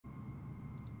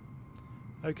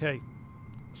Okay,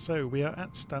 so we are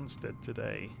at Stansted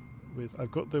today.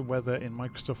 I've got the weather in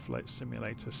Microsoft Flight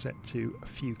Simulator set to a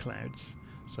few clouds,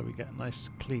 so we get nice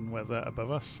clean weather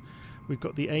above us. We've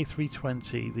got the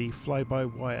A320, the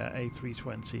fly-by-wire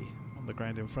A320 on the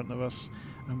ground in front of us,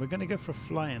 and we're going to go for a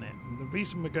fly in it. And the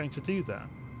reason we're going to do that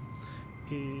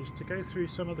is to go through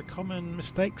some of the common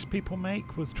mistakes people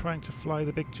make with trying to fly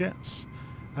the big jets,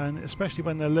 and especially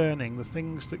when they're learning, the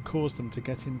things that cause them to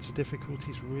get into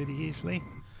difficulties really easily.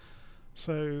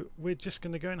 So we're just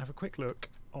going to go and have a quick look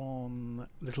on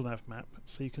Little Nav Map.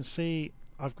 So you can see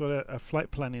I've got a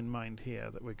flight plan in mind here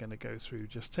that we're going to go through,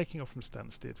 just taking off from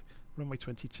Stansted, runway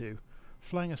 22,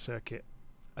 flying a circuit,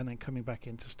 and then coming back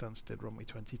into Stansted, runway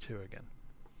 22 again.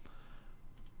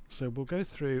 So we'll go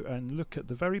through and look at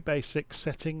the very basic,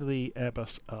 setting the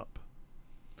Airbus up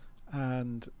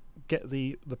and get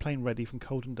the plane ready from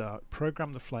cold and dark,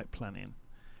 program the flight plan in,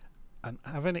 and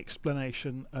have an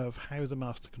explanation of how the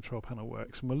master control panel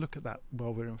works, and we'll look at that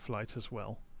while we're in flight as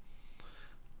well.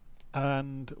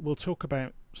 And we'll talk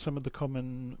about some of the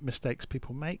common mistakes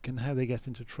people make and how they get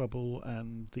into trouble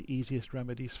and the easiest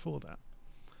remedies for that.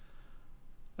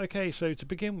 Okay, so to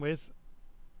begin with,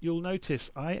 you'll notice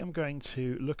I am going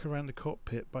to look around the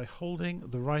cockpit by holding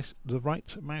the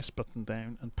right mouse button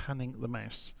down and panning the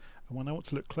mouse. And when I want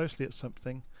to look closely at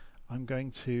something, I'm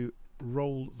going to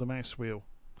roll the mouse wheel.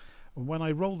 And when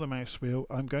I roll the mouse wheel,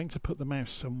 I'm going to put the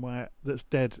mouse somewhere that's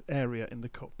dead area in the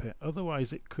cockpit.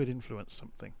 Otherwise, it could influence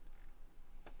something.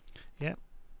 Yeah,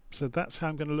 so that's how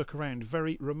I'm going to look around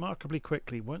very remarkably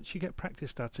quickly. Once you get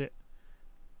practiced at it,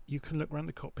 you can look around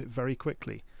the cockpit very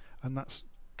quickly. And that's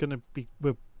going to be,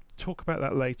 we'll talk about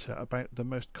that later, about the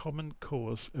most common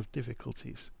cause of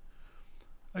difficulties.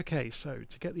 Okay, so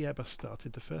to get the Airbus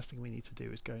started, the first thing we need to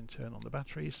do is go and turn on the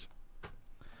batteries.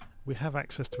 We have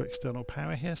access to external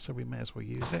power here, so we may as well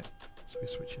use it. So we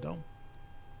switch it on.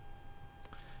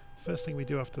 First thing we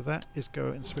do after that is go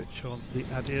and switch on the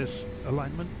ADIRS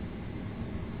alignment.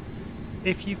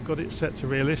 If you've got it set to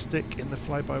realistic in the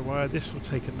fly-by-wire, this will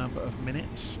take a number of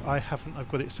minutes. I haven't, I've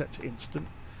got it set to instant.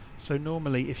 So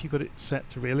normally if you've got it set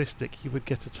to realistic, you would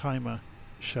get a timer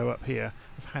show up here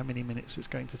of how many minutes it's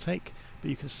going to take. But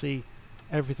you can see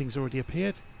everything's already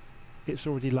appeared. It's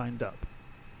already lined up.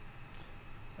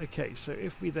 Okay, so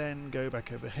if we then go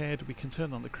back overhead, we can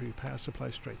turn on the crew power supply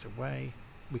straight away.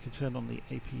 We can turn on the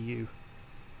APU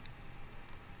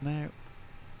now.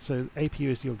 So APU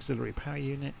is the auxiliary power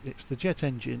unit. It's the jet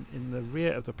engine in the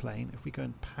rear of the plane. If we go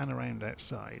and pan around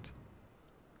outside,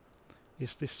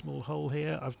 it's this small hole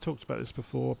here. I've talked about this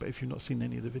before, but if you've not seen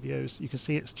any of the videos, you can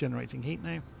see it's generating heat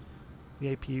now.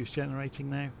 The APU is generating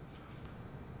now.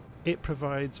 It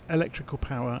provides electrical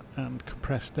power and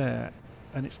compressed air,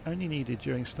 and it's only needed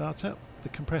during startup. The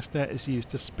compressed air is used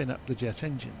to spin up the jet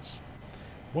engines.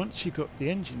 Once you've got the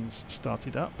engines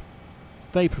started up,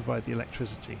 they provide the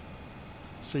electricity,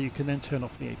 so you can then turn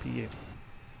off the APU.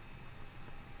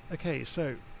 Okay,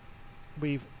 so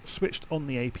we've switched on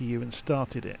the APU and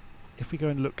started it. If we go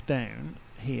and look down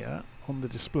here on the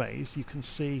displays, you can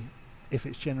see if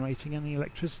it's generating any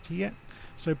electricity yet.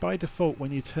 So by default,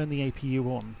 when you turn the APU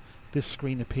on, this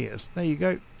screen appears. There you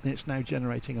go, and it's now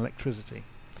generating electricity.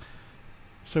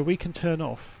 So we can turn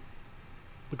off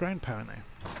the ground power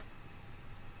now.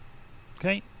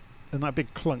 Okay, and that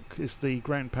big clunk is the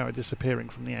ground power disappearing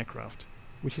from the aircraft,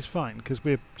 which is fine because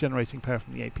we're generating power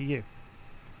from the APU.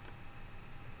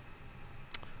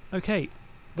 Okay,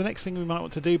 the next thing we might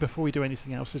want to do before we do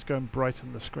anything else is go and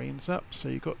brighten the screens up. So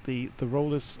you've got the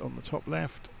rollers on the top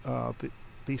left,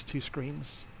 these two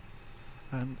screens,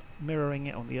 and mirroring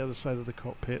it on the other side of the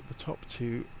cockpit, the top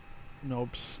two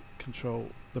knobs control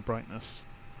the brightness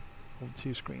of the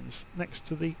two screens next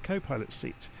to the co-pilot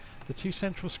seat. The two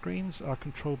central screens are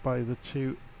controlled by the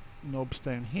two knobs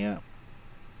down here.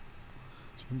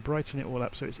 So we can brighten it all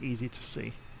up so it's easy to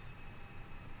see.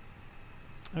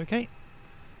 Okay.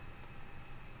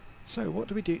 So what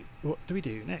do we do? What do we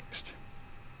do next?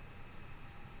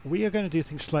 We are going to do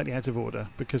things slightly out of order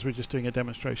because we're just doing a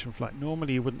demonstration flight.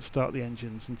 Normally you wouldn't start the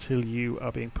engines until you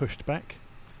are being pushed back,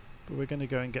 but we're going to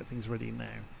go and get things ready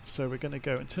now. So we're going to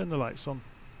go and turn the lights on,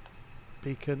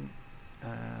 beacon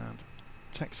and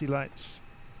taxi lights.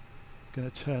 We're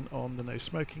going to turn on the no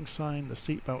smoking sign, the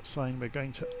seatbelt sign. We're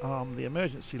going to arm the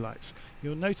emergency lights.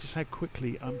 You'll notice how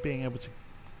quickly I'm being able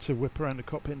to whip around the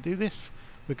cockpit and do this.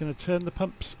 We're going to turn the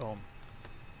pumps on.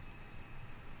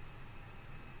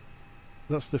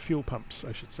 That's the fuel pumps,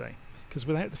 I should say, because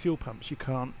without the fuel pumps you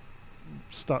can't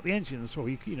start the engines. Well,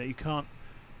 you know, you can't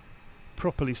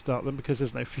properly start them because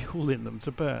there's no fuel in them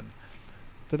to burn.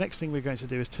 The next thing we're going to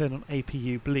do is turn on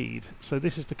APU bleed. So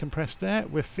this is the compressed air.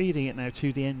 We're feeding it now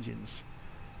to the engines.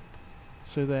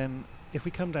 So then if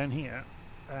we come down here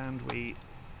and we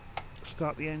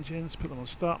start the engines, put them on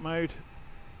start mode,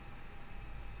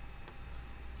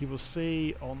 you will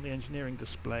see on the engineering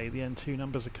display the N2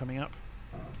 numbers are coming up,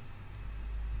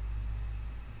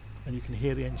 and you can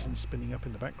hear the engines spinning up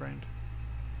in the background.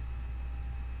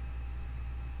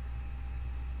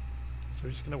 So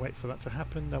we're just going to wait for that to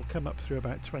happen. They'll come up through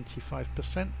about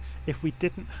 25%. If we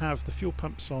didn't have the fuel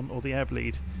pumps on or the air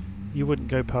bleed, you wouldn't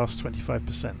go past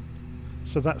 25%.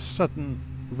 So that sudden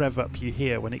rev up you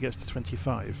hear when it gets to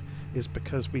 25 is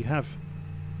because we have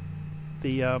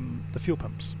the fuel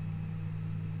pumps.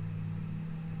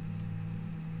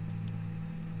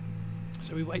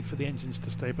 So we wait for the engines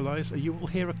to stabilise. You will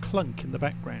hear a clunk in the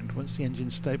background once the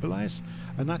engines stabilise,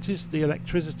 and that is the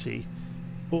electricity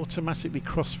automatically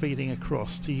cross-feeding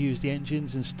across to use the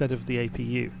engines instead of the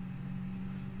APU.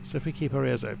 So if we keep our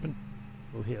ears open,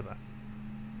 we'll hear that.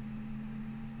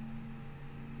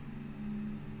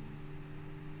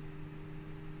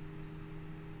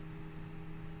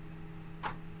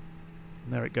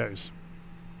 And there it goes.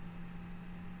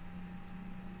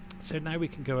 So now we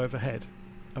can go overhead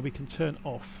and we can turn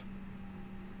off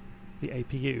the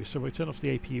APU. So we turn off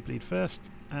the APU bleed first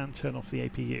and turn off the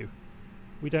APU.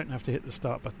 We don't have to hit the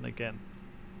start button again.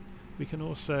 We can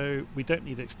also, we don't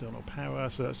need external power,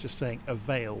 so that's just saying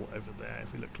avail over there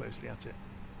if we look closely at it,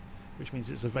 which means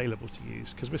it's available to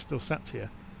use because we're still sat here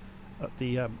at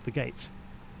the gate.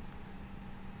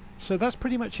 So that's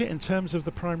pretty much it in terms of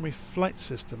the primary flight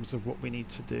systems of what we need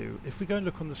to do. If we go and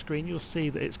look on the screen, you'll see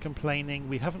that it's complaining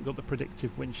we haven't got the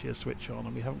predictive wind shear switch on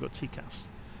and we haven't got TCAS.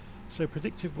 So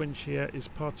predictive wind shear is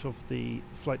part of the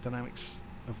flight dynamics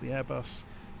of the Airbus,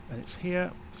 and it's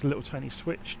here. It's a little tiny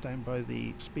switch down by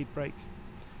the speed brake,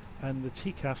 and the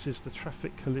TCAS is the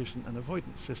traffic collision and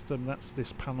avoidance system. That's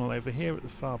this panel over here at the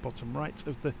far bottom right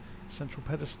of the central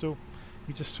pedestal.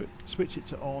 You just switch it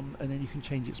to on, and then you can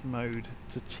change its mode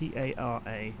to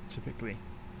TARA typically.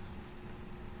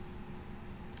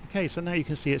 Okay, so now you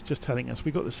can see it's just telling us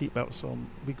we've got the seatbelts on,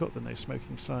 we've got the no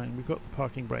smoking sign, we've got the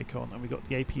parking brake on, and we've got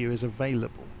the APU is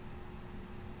available.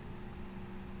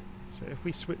 So if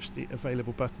we switch the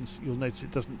available buttons, you'll notice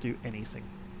it doesn't do anything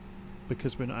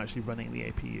because we're not actually running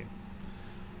the APU.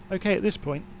 Okay, at this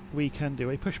point we can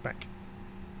do a pushback.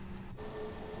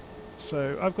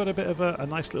 So I've got a bit of a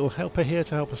nice little helper here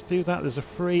to help us do that. There's a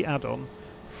free add-on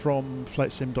from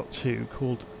FlightSim.2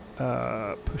 called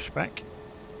Pushback,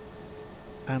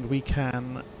 and we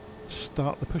can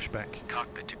start the pushback.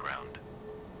 Cockpit to ground.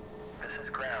 This is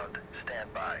ground.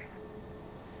 Stand by.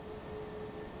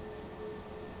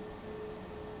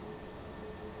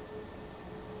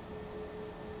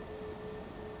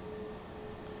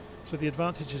 So the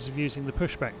advantages of using the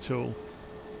pushback tool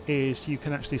is you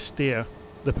can actually steer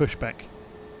the pushback.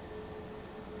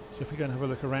 So if we go and have a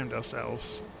look around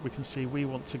ourselves, we can see we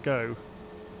want to go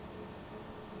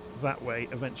that way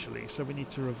eventually, so we need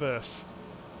to reverse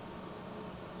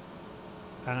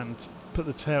and put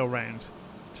the tail round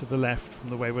to the left from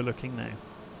the way we're looking now.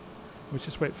 We'll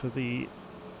just wait for the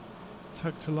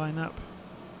tug to line up.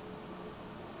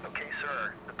 Okay,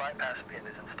 sir. The bypass pin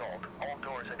is installed. All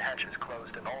doors and hatches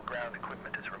closed and all ground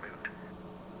equipment is removed.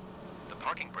 The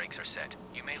parking brakes are set.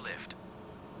 You may lift.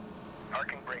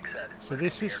 Parking brake set. So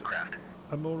this is aircraft.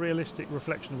 a more realistic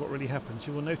reflection of what really happens.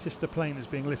 You will notice the plane is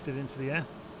being lifted into the air.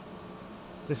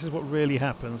 This is what really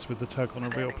happens with the tug on a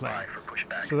real plane. Standing by for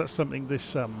pushback. So that's something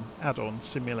this add-on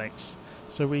simulates.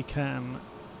 So we can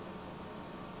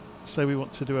say we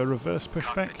want to do a reverse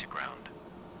pushback. Cockpit to ground.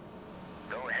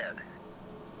 Go ahead.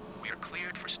 We are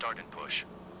cleared for start and push.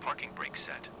 Parking brakes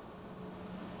set.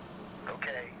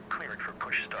 Okay, cleared for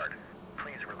push start.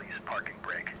 Please release parking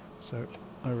brake. So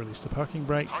I release the parking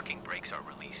brake. Parking brakes are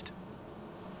released.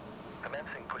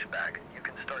 Commencing pushback. You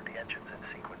can start the engines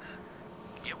in sequence.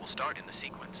 It will start in the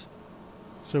sequence.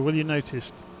 So will you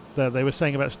notice that they were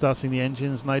saying about starting the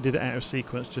engines, and I did it out of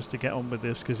sequence just to get on with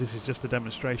this because this is just a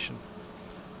demonstration.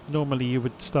 Normally you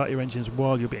would start your engines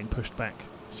while you're being pushed back.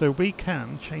 So we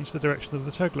can change the direction of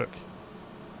the tug look.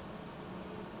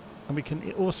 And we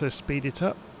can also speed it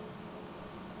up.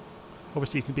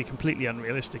 Obviously you can be completely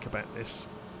unrealistic about this.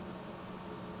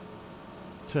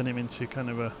 Turn him into kind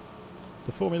of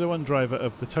the Formula 1 driver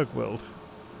of the tug world.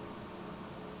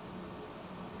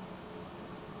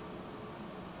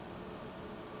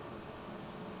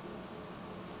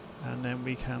 And then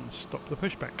we can stop the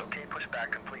pushback. Okay,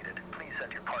 pushback completed. Please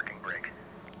set your parking brake.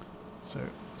 So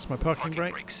it's my parking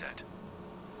brake. Brake set.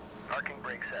 Parking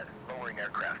brake set. Lowering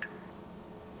aircraft.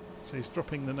 So he's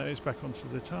dropping the nose back onto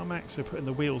the tarmac, so putting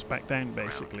the wheels back down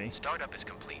basically. Ground. Startup is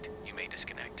complete. You may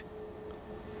disconnect.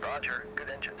 Roger. Good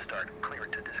engine start.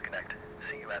 Cleared to disconnect.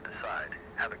 see you at the side.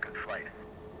 Have a good flight.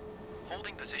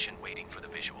 Holding position waiting for the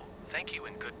visual. Thank you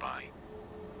and goodbye.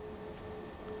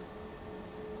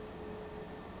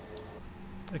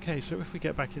 Okay, so if we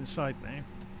get back inside now,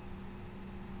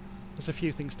 there's a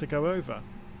few things to go over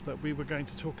that we were going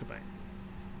to talk about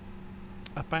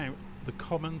the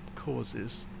common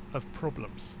causes of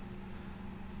problems.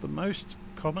 The most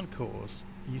common cause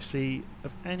you see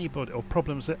of anybody, or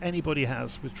problems that anybody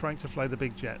has with trying to fly the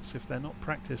big jets if they're not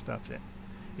practiced at it,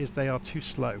 is they are too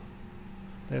slow.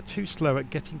 They're too slow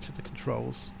at getting to the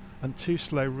controls and too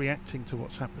slow reacting to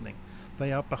what's happening.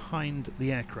 They are behind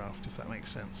the aircraft, if that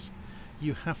makes sense.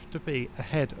 You have to be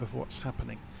ahead of what's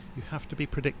happening. You have to be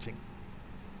predicting.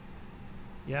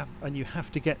 Yeah, and you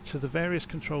have to get to the various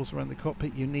controls around the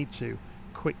cockpit you need to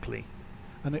quickly.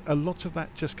 And a lot of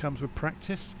that just comes with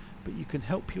practice, but you can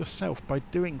help yourself by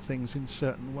doing things in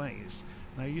certain ways.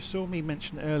 Now, you saw me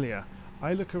mention earlier,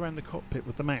 I look around the cockpit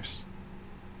with the mouse,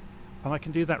 and I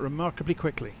can do that remarkably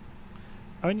quickly.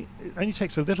 It only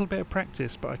takes a little bit of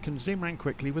practice, but I can zoom around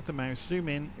quickly with the mouse, zoom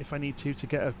in if I need to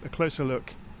get a closer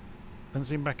look, and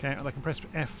zoom back out, and I can press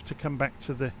F to come back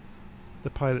to the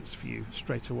pilot's view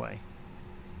straight away.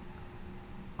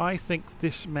 I think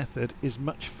this method is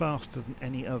much faster than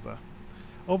any other.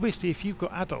 Obviously, if you've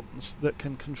got add-ons that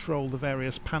can control the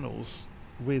various panels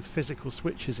with physical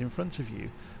switches in front of you,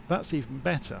 that's even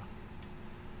better.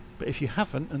 But if you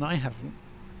haven't, and I haven't,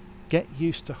 get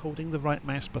used to holding the right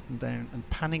mouse button down and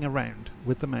panning around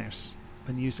with the mouse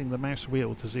and using the mouse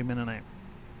wheel to zoom in and out.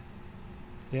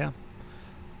 Yeah?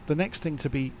 The next thing to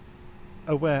be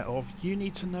aware of, you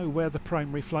need to know where the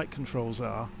primary flight controls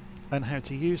are and how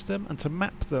to use them and to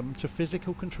map them to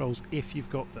physical controls if you've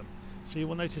got them. So you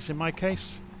will notice in my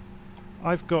case,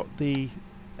 I've got the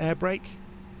air brake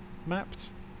mapped,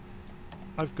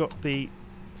 I've got the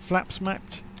flaps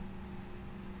mapped,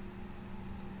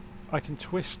 I can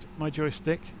twist my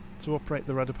joystick to operate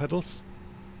the rudder pedals.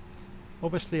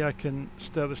 Obviously I can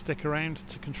stir the stick around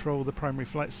to control the primary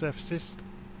flight surfaces,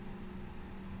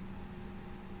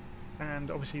 and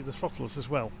obviously the throttles as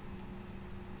well.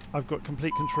 I've got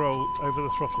complete control over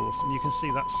the throttles, and you can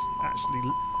see that's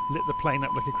actually lit the plane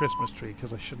up like a Christmas tree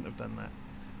because I shouldn't have done that.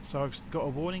 So I've got a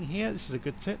warning here. This is a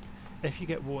good tip. If you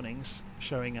get warnings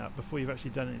showing up before you've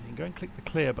actually done anything, go and click the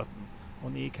clear button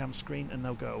on the ECAM screen and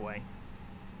they'll go away.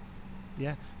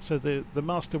 Yeah, so the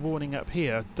master warning up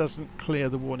here doesn't clear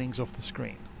the warnings off the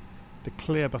screen. The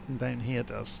clear button down here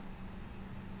does.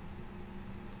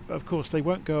 But of course they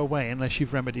won't go away unless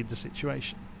you've remedied the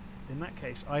situation. In that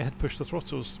case, I had pushed the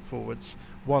throttles forwards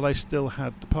while I still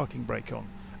had the parking brake on,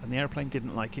 and the airplane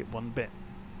didn't like it one bit.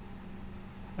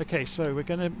 Okay, so we're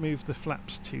going to move the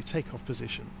flaps to takeoff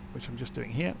position, which I'm just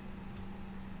doing here.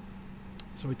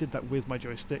 So we did that with my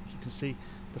joystick. You can see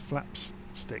the flaps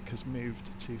stick has moved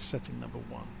to setting number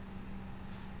 1.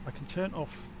 I can turn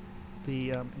off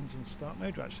the engine start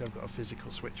mode. Actually, I've got a physical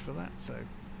switch for that, so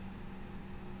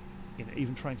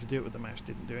even trying to do it with the mouse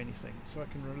didn't do anything. So I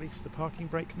can release the parking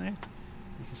brake now.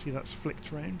 You can see that's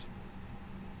flicked round.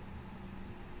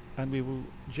 And we will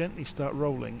gently start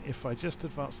rolling if I just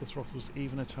advance the throttles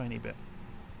even a tiny bit.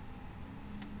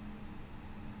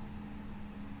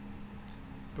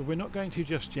 But we're not going to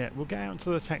just yet. We'll get out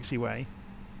into the taxiway,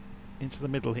 into the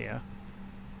middle here.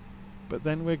 But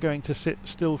then we're going to sit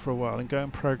still for a while and go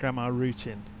and program our route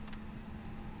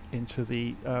into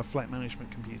the flight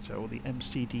management computer, or the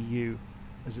MCDU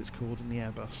as it's called in the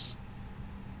Airbus.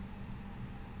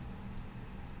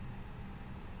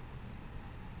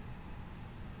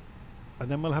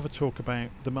 And then we'll have a talk about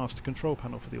the master control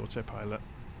panel for the autopilot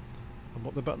and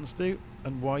what the buttons do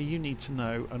and why you need to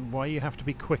know and why you have to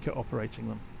be quick at operating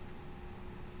them.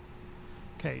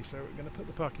 Okay, so we're going to put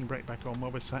the parking brake back on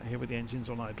while we're sat here with the engines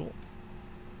on idle.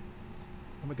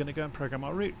 And we're going to go and program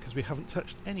our route because we haven't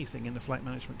touched anything in the flight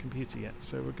management computer yet.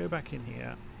 So we'll go back in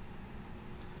here.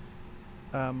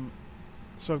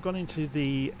 So I've gone into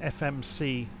the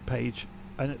FMC page,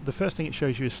 and the first thing it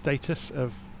shows you is status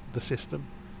of the system.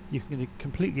 You can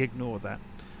completely ignore that.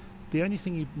 The only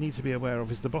thing you need to be aware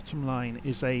of is the bottom line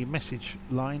is a message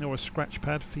line or a scratch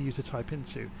pad for you to type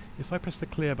into. If I press the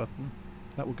clear button,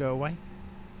 that will go away.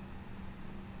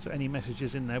 So any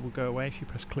messages in there will go away if you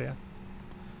press clear.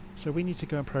 So we need to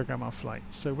go and program our flight.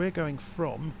 So we're going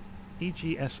from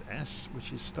EGSS,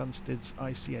 which is Stansted's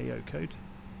ICAO code.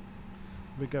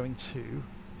 We're going to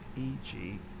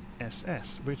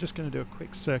EGSS. We're just going to do a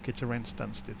quick circuit around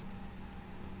Stansted.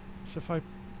 So if I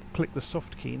click the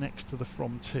soft key next to the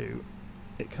from to,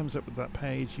 it comes up with that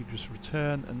page. You just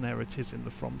return, and there it is in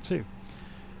the from to.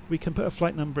 We can put a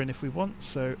flight number in if we want,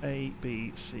 so A,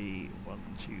 B, C, 1,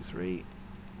 2, 3.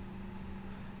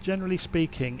 generally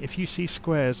speaking, if you see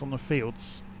squares on the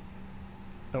fields,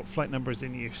 flight number is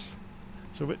in use.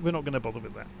 So we're not going to bother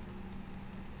with that.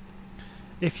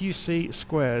 If you see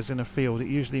squares in a field, it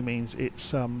usually means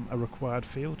it's a required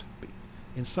field. But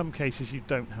in some cases, you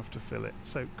don't have to fill it.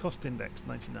 So cost index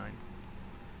 99.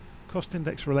 Cost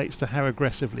index relates to how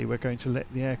aggressively we're going to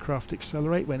let the aircraft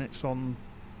accelerate when it's on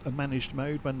a managed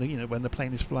mode, when the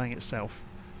plane is flying itself.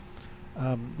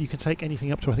 You can take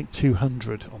anything up to, I think,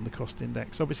 200 on the cost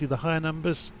index. Obviously, the higher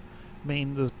numbers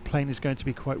mean the plane is going to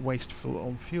be quite wasteful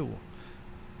on fuel.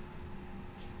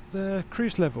 The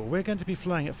cruise level, we're going to be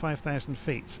flying at 5,000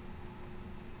 feet.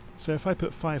 So if I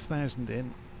put 5,000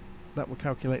 in, that will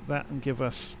calculate that and give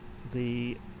us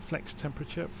the flex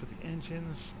temperature for the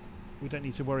engines. We don't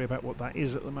need to worry about what that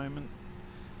is at the moment.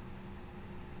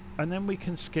 And then we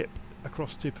can skip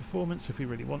across to performance if we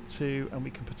really want to, and we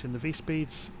can put in the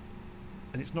V-speeds.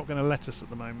 And it's not going to let us at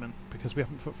the moment because we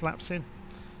haven't put flaps in.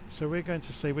 So we're going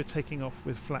to say we're taking off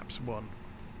with flaps 1.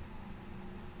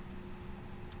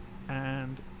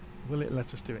 And will it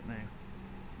let us do it now?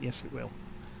 Yes, it will.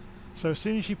 So as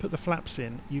soon as you put the flaps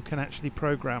in, you can actually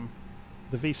program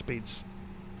the V-speeds,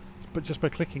 but just by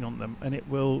clicking on them, and it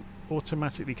will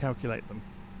automatically calculate them.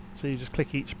 So you just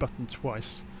click each button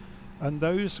twice, and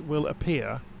those will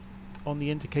appear on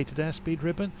the indicated airspeed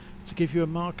ribbon to give you a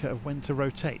marker of when to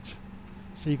rotate.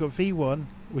 So you've got V1,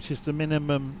 which is the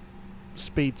minimum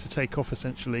speed to take off,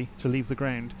 essentially, to leave the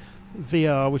ground.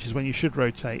 VR, which is when you should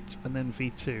rotate, and then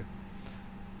V2.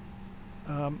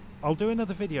 I'll do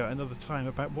another video another time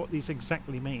about what these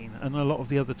exactly mean, and a lot of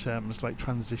the other terms like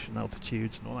transition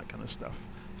altitudes and all that kind of stuff,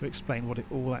 to explain what it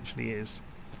all actually is.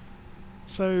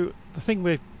 So the thing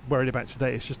we're worried about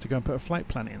today is just to go and put a flight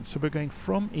plan in. So we're going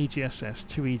from EGSS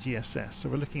to EGSS. So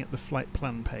we're looking at the flight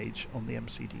plan page on the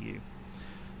MCDU.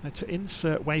 Now to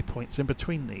insert waypoints in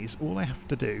between these, all I have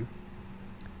to do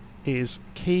is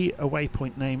key a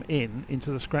waypoint name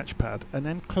into the scratch pad and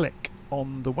then click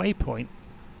on the waypoint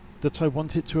that I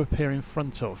want it to appear in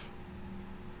front of.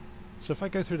 So if I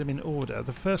go through them in order,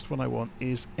 the first one I want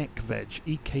is EKVEG,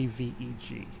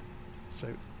 E-K-V-E-G.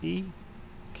 So E-K-V-E-G.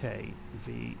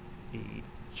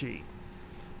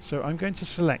 So I'm going to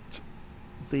select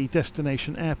the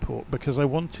destination airport because I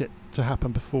want it to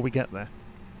happen before we get there.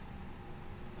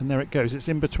 And there it goes, it's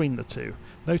in between the two.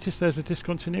 Notice there's a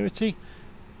discontinuity.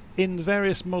 In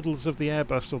various models of the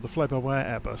Airbus or the fly-by-wire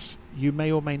Airbus, you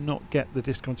may or may not get the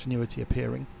discontinuity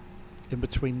appearing in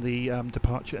between the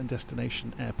departure and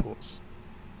destination airports.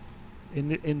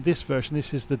 In this version,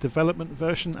 this is the development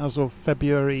version as of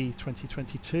February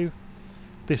 2022.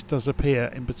 This does appear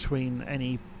in between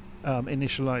any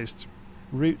initialized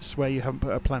routes where you haven't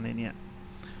put a plan in yet.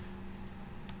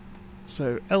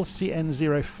 So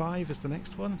LCN05 is the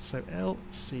next one. So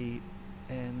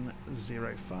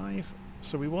LCN05.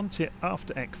 So we want it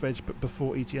after EKVEG but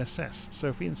before EGSS. So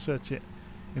if we insert it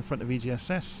in front of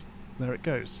EGSS, there it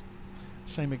goes.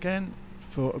 Same again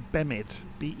for BEMID,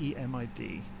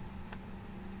 B-E-M-I-D.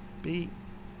 B-E-M-I-D.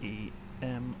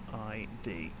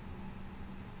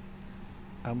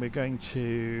 And we're going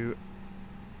to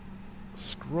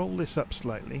scroll this up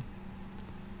slightly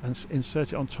and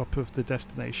insert it on top of the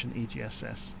destination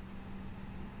EGSS.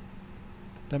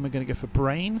 Then we're going to go for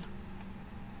BRAIN,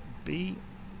 B-R-A-I-N.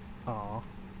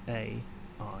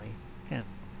 And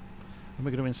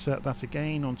we're going to insert that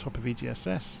again on top of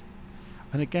EGSS.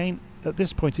 And again, at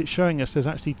this point it's showing us there's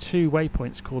actually two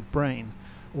waypoints called BRAIN.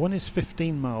 One is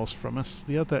 15 miles from us,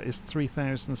 the other is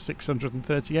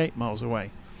 3,638 miles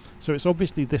away. So it's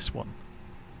obviously this one.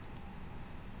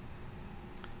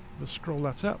 We'll scroll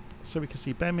that up so we can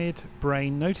see BEMID,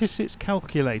 BRAIN. Notice it's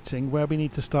calculating where we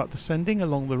need to start descending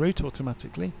along the route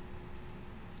automatically.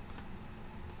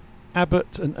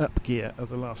 Abbott and UpGear are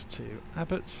the last two.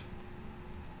 Abbott,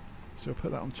 so we'll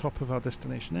put that on top of our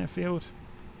destination airfield.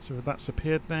 So that's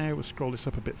appeared now. We'll scroll this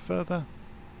up a bit further.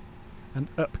 And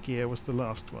UpGear was the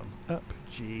last one.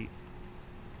 UpGear.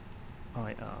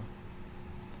 And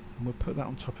we'll put that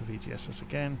on top of EGSS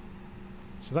again.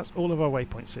 So that's all of our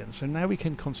waypoints in. So now we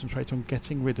can concentrate on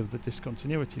getting rid of the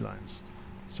discontinuity lines.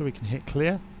 So we can hit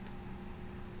clear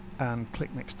and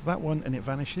click next to that one and it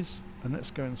vanishes. And let's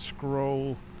go and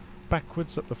scroll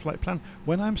backwards up the flight plan.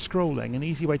 When I'm scrolling, an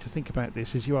easy way to think about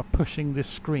this is you are pushing this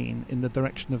screen in the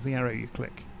direction of the arrow you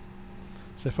click.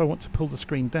 So if I want to pull the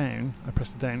screen down, I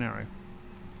press the down arrow.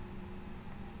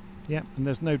 Yeah, and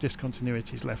there's no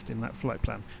discontinuities left in that flight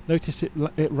plan. Notice it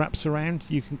wraps around.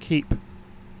 You can keep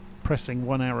pressing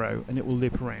one arrow and it will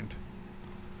loop around.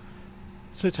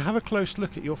 So to have a close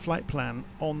look at your flight plan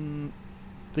on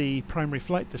the primary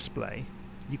flight display,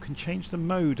 you can change the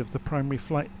mode of the primary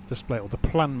flight display, or the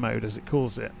plan mode as it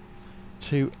calls it,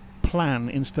 to plan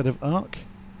instead of arc.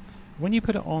 When you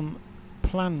put it on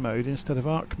plan mode instead of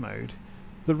arc mode,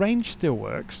 the range still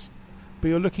works, but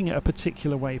you're looking at a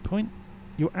particular waypoint.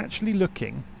 You're actually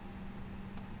looking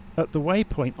at the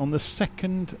waypoint on the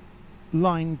second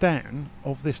line down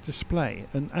of this display,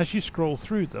 and as you scroll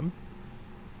through them,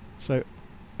 so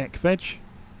ECVEG,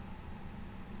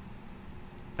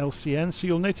 LCN, so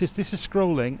you'll notice this is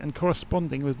scrolling and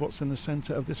corresponding with what's in the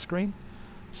center of the screen,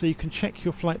 so you can check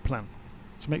your flight plan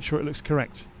to make sure it looks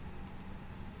correct.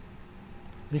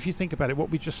 And if you think about it, what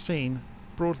we've just seen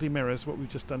broadly mirrors what we've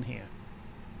just done here.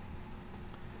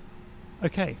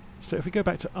 Okay, so if we go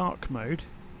back to arc mode,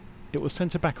 it will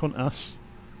center back on us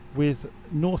with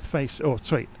north face, or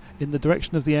sorry, in the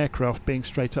direction of the aircraft being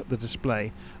straight up the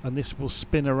display, and this will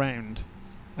spin around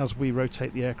as we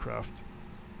rotate the aircraft.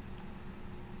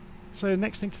 So the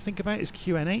next thing to think about is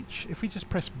QNH. If we just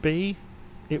press B,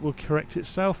 it will correct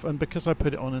itself, and because I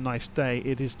put it on a nice day,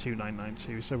 it is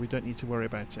 2992, so we don't need to worry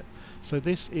about it. So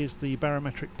this is the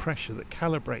barometric pressure that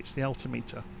calibrates the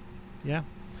altimeter, yeah,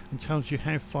 and tells you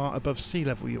how far above sea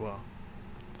level you are.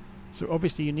 So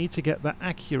obviously you need to get that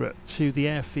accurate to the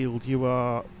airfield you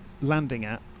are landing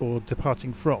at or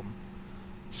departing from,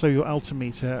 so your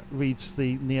altimeter reads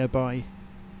the nearby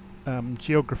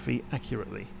geography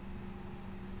accurately.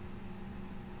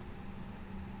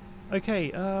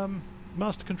 Okay,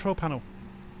 master control panel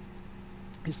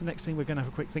is the next thing we're going to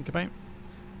have a quick think about.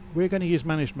 We're going to use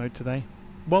managed mode today.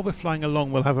 While we're flying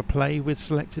along, we'll have a play with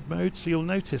selected mode, so you'll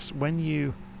notice when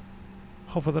you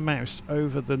hover the mouse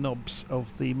over the knobs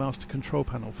of the master control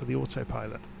panel for the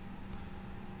autopilot,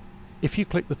 if you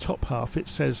click the top half, it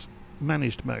says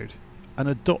managed mode, and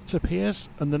a dot appears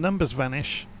and the numbers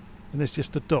vanish and there's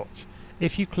just a dot.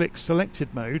 If you click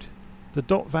selected mode, the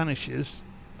dot vanishes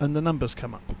and the numbers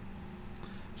come up.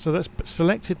 So that's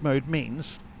selected mode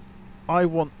means I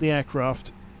want the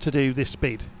aircraft to do this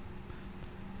speed.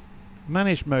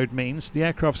 Managed mode means the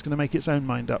aircraft's going to make its own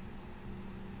mind up.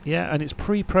 Yeah, and it's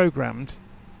pre-programmed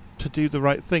to do the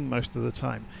right thing most of the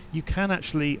time. You can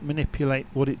actually manipulate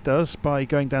what it does by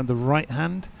going down the right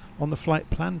hand on the flight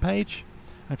plan page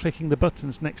and clicking the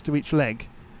buttons next to each leg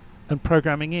and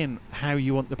programming in how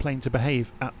you want the plane to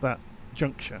behave at that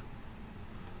juncture.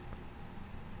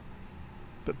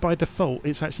 But by default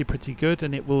it's actually pretty good,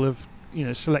 and it will have, you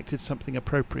know, selected something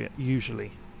appropriate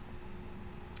usually.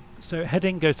 So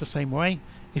heading goes the same way.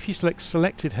 If you select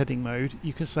selected heading mode,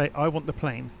 you can say I want the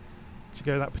plane to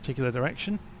go that particular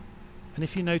direction, and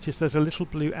if you notice there's a little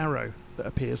blue arrow that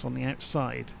appears on the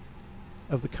outside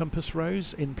of the compass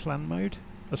rose in plan mode,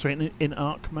 in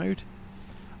arc mode,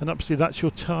 and obviously that's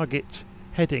your target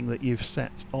heading that you've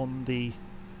set on the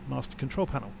master control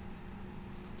panel.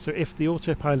 So if the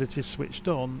autopilot is switched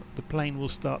on, the plane will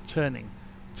start turning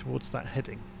towards that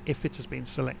heading if it has been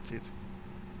selected.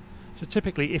 So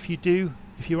typically if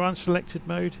you're on selected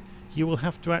mode, you will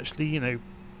have to actually, you know,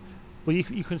 well,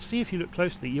 you can see if you look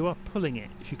closely, you are pulling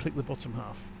it if you click the bottom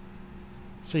half.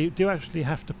 So you do actually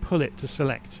have to pull it to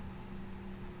select.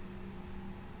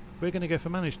 We're going to go for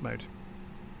managed mode.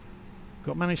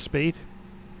 Got managed speed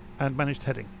and managed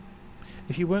heading.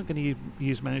 If you weren't going to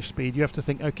use managed speed, you have to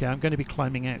think, okay, I'm going to be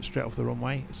climbing out straight off the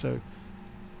runway, so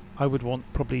I would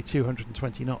want probably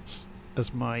 220 knots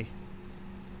as my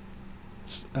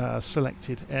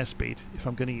selected airspeed if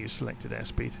I'm going to use selected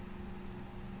airspeed.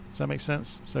 Does that make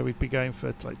sense? So we'd be going for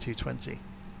like 220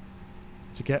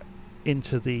 to get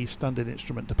into the standard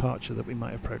instrument departure that we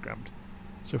might have programmed.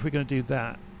 So if we're going to do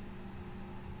that,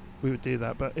 we would do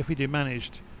that, but if we do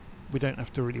managed, we don't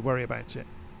have to really worry about it.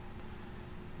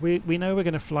 We know we're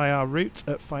going to fly our route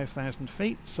at 5,000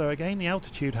 feet, so again the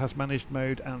altitude has managed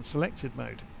mode and selected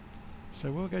mode.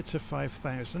 So we'll go to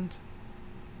 5,000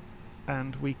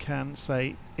 and we can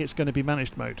say it's going to be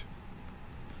managed mode.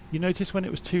 You notice when it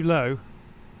was too low,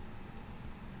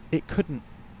 it couldn't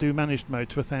do managed mode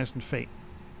to 1,000 feet.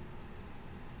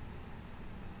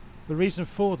 The reason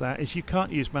for that is you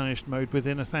can't use managed mode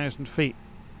within 1,000 feet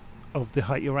of the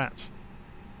height you're at.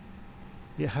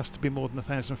 It has to be more than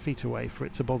 1,000 feet away for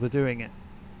it to bother doing it.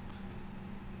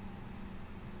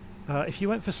 If you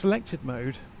went for selected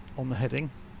mode on the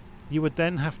heading, you would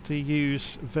then have to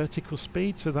use vertical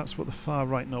speed, so that's what the far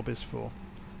right knob is for.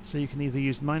 So you can either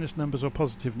use minus numbers or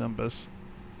positive numbers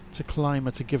to climb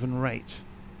at a given rate.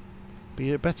 But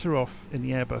you're better off in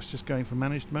the Airbus just going for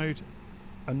managed mode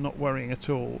and not worrying at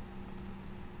all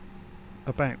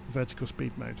about vertical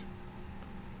speed mode.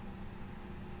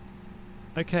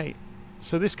 Okay,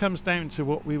 so this comes down to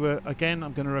what we were, again,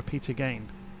 I'm going to repeat again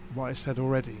what I said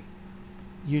already.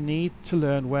 You need to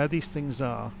learn where these things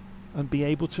are and be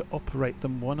able to operate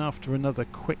them one after another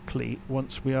quickly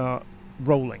once we are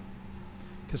rolling.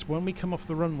 because when we come off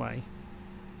the runway,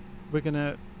 we're going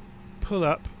to pull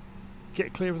up,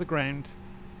 get clear of the ground,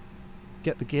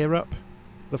 get the gear up,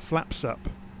 the flaps up,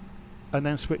 and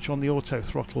then switch on the auto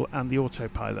throttle and the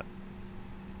autopilot.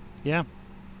 Yeah?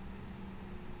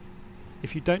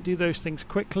 If you don't do those things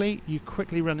quickly, you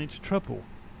quickly run into trouble.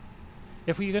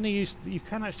 If you're going to use, you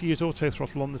can actually use auto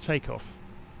throttle on the takeoff,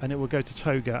 and it will go to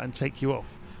toga and take you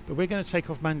off. But we're going to take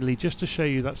off manually just to show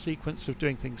you that sequence of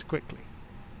doing things quickly.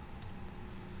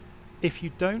 If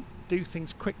you don't do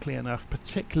things quickly enough,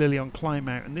 particularly on climb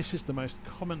out, and this is the most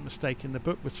common mistake in the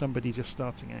book with somebody just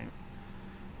starting out,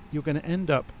 you're going to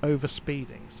end up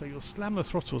overspeeding. So you'll slam the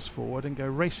throttles forward and go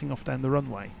racing off down the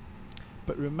runway.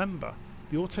 But remember,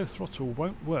 the auto throttle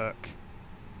won't work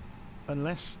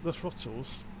unless the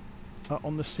throttles are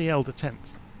on the CL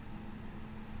detent.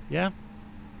 Yeah?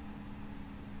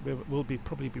 We'll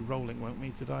probably be rolling, won't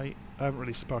we? I haven't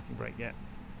released the parking brake yet.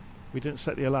 We didn't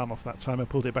set the alarm off that time. I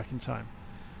pulled it back in time.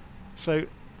 So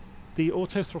the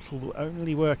auto throttle will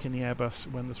only work in the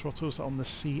Airbus when the throttles are on the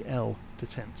CL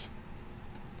detent.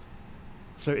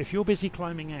 So if you're busy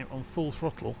climbing out on full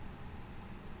throttle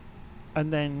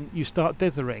and then you start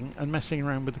dithering and messing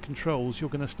around with the controls, you're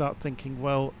going to start thinking,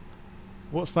 well,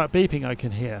 what's that beeping I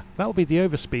can hear? That'll be the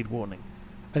overspeed warning.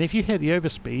 And if you hear the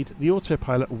overspeed, the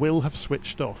autopilot will have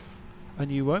switched off,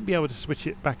 and you won't be able to switch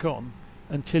it back on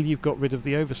until you've got rid of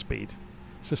the overspeed.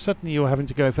 So suddenly you're having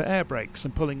to go for air brakes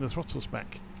and pulling the throttles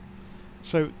back.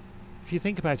 So if you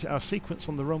think about it, our sequence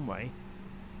on the runway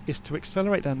is to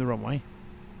accelerate down the runway,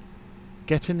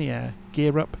 get in the air,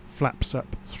 gear up, flaps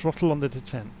up, throttle on the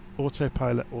detent,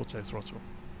 autopilot, auto throttle.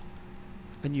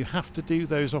 And you have to do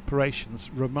those operations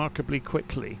remarkably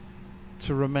quickly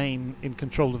to remain in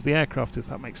control of the aircraft, if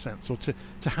that makes sense, or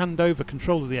to hand over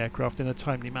control of the aircraft in a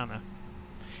timely manner.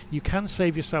 You can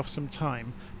save yourself some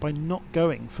time by not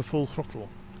going for full throttle.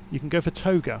 You can go for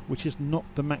toga, which is not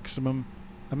the maximum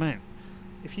amount.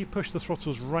 If you push the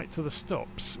throttles right to the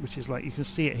stops, which is like, you can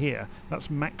see it here, that's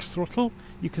max throttle.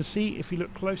 You can see, if you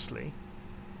look closely,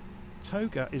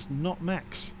 toga is not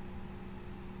max.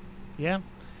 Yeah?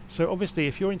 So obviously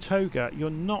if you're in toga, you're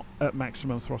not at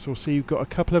maximum throttle, so you've got a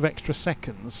couple of extra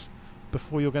seconds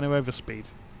before you're going to overspeed.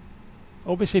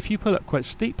 Obviously if you pull up quite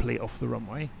steeply off the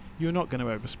runway, you're not going to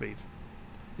overspeed.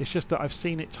 It's just that I've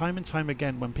seen it time and time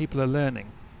again when people are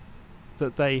learning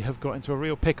that they have got into a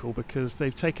real pickle because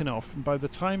they've taken off, and by the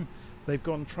time they've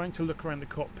gone trying to look around the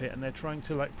cockpit and they're trying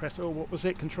to like press, oh, what was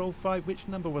it, control 5, which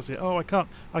number was it, oh, I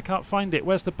can't find it,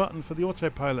 where's the button for the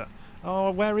autopilot,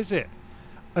 oh, where is it?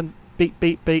 And beep,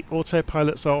 beep, beep,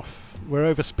 autopilot's off,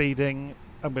 we're overspeeding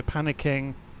and we're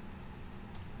panicking.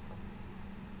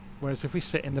 Whereas if we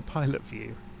sit in the pilot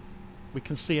view, we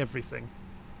can see everything.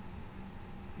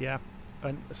 Yeah,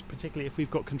 and particularly if we've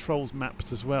got controls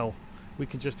mapped as well, we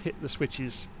can just hit the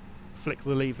switches, flick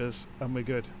the levers, and we're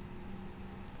good.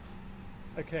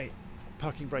 Okay,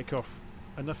 parking brake off.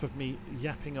 Enough of me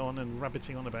yapping on and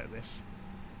rabbiting on about this.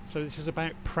 So this is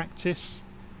about practice.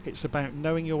 It's about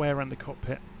knowing your way around the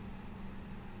cockpit,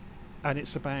 and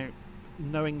it's about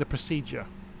knowing the procedure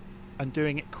and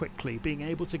doing it quickly, being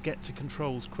able to get to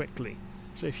controls quickly.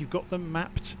 So if you've got them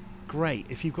mapped, great.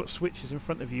 If you've got switches in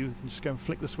front of you, you can just go and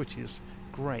flick the switches,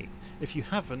 great. If you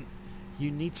haven't, you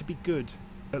need to be good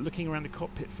at looking around the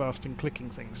cockpit fast and clicking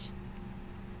things.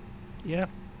 Yeah.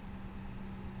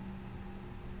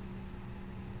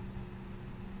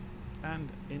 And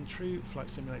in true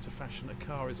flight simulator fashion, a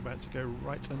car is about to go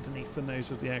right underneath the nose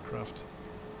of the aircraft.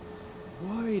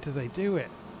 Why do they do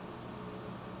it?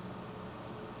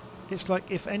 It's like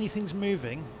if anything's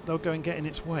moving, they'll go and get in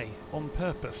its way on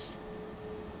purpose.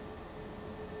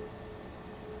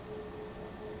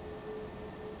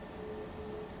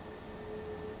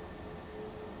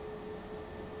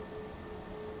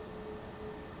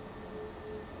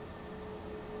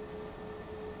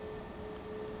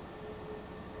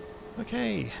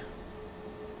 Okay,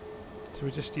 so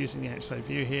we're just using the outside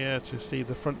view here to see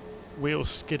the front wheels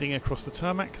skidding across the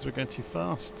tarmac because we're going too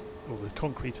fast, or the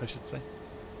concrete I should say.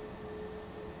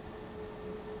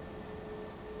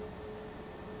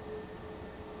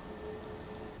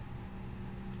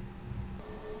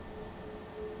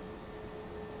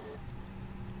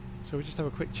 So we just have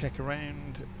a quick check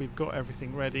around, we've got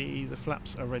everything ready, the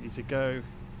flaps are ready to go.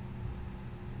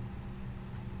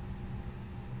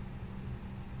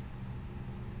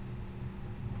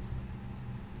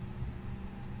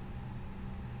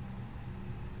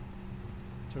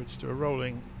 So we just do a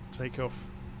rolling takeoff,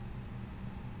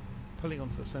 pulling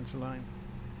onto the centre line.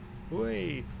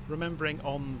 Whee! Remembering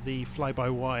on the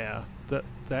fly-by-wire that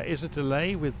there is a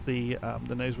delay with the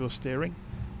nose wheel steering.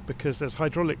 because there's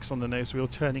hydraulics on the nose wheel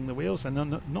turning the wheels, and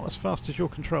not as fast as your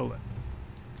controller.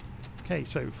 Okay,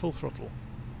 so full throttle.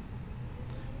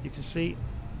 You can see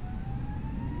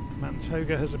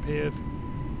Mantoga has appeared.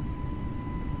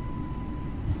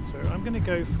 So I'm going to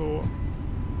go for,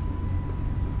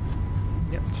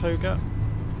 yep, Toga.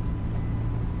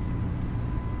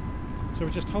 So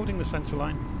we're just holding the centre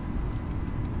line.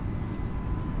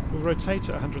 We'll rotate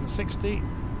at 160.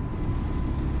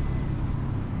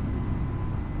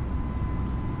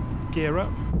 Gear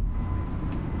up.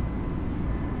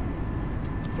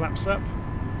 Flaps up.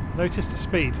 Notice the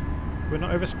speed. We're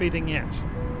not overspeeding yet.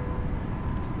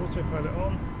 Autopilot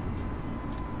on.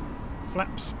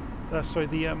 Flaps. Sorry,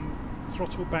 the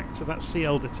throttle back to that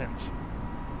CL detent.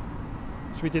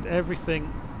 So we did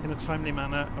everything in a timely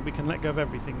manner, and we can let go of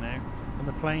everything now, and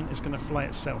the plane is going to fly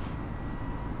itself.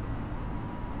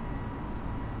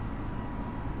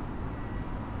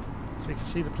 So you can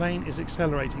see the plane is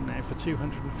accelerating now for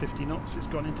 250 knots. It's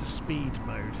gone into speed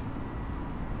mode.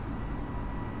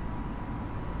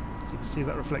 So you can see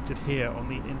that reflected here on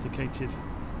the indicated,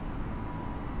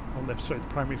 on the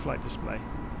primary flight display.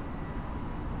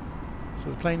 So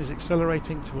the plane is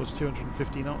accelerating towards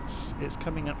 250 knots. It's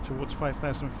coming up towards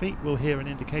 5,000 feet. We'll hear an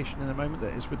indication in a moment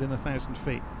that it's within 1,000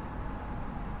 feet.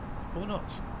 Or not.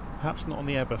 Perhaps not on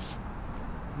the Airbus.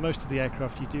 Most of the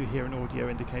aircraft you do hear an audio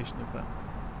indication of that.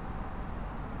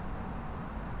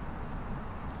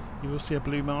 You will see a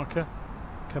blue marker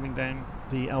coming down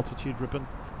the altitude ribbon,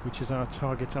 which is our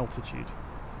target altitude.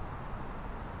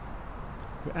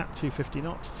 We're at 250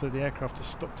 knots, so the aircraft has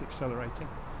stopped accelerating.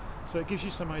 So it gives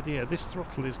you some idea. This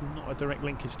throttle is not a direct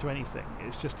linkage to anything.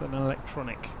 It's just an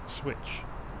electronic switch.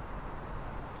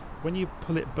 When you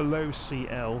pull it below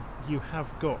CL, you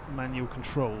have got manual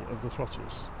control of the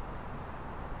throttles.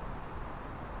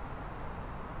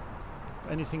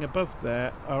 Anything above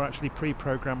there are actually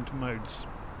pre-programmed modes.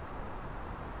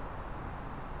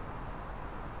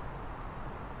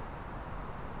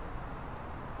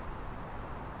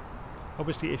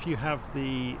 Obviously, if you have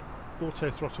the auto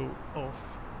throttle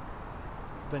off,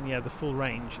 then yeah, the full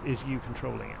range is you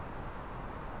controlling it.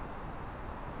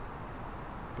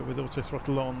 But with auto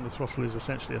throttle on, the throttle is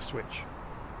essentially a switch.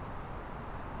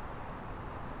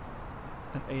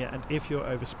 And yeah, and if you're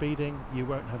overspeeding, you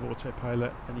won't have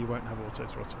autopilot and you won't have auto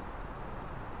throttle.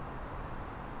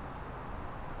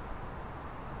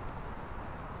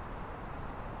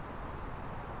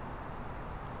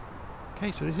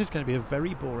 Okay, so this is going to be a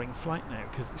very boring flight now,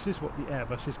 because this is what the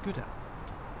Airbus is good at,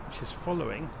 which is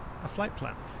following a flight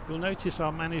plan. You'll notice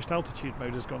our managed altitude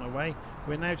mode has gone away.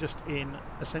 We're now just in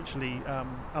essentially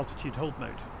altitude hold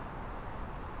mode.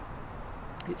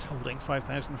 It's holding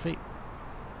 5,000 feet.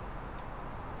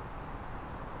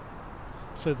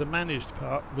 So the managed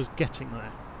part was getting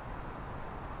there.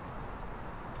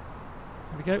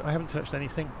 There we go, I haven't touched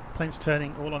anything. Plane's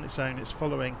turning all on its own. It's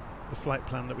following the flight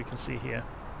plan that we can see here.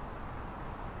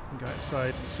 You can go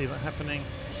outside and see that happening,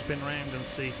 spin round and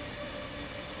see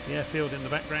the airfield in the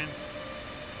background.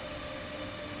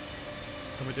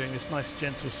 And we're doing this nice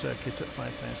gentle circuit at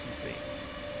 5,000 feet.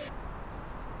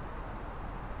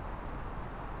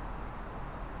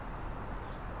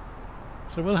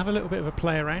 So we'll have a little bit of a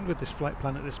play around with this flight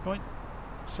plan at this point.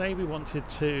 Say we wanted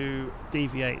to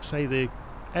deviate, say the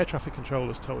air traffic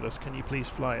controllers told us, can you please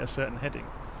fly a certain heading?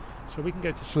 So we can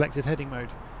go to selected heading mode,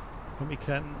 and we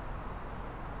can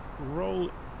roll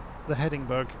the heading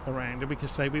bug around, and we can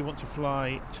say we want to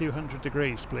fly 200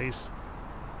 degrees please,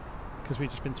 because we've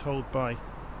just been told by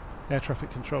air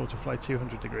traffic control to fly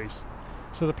 200 degrees.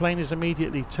 So the plane is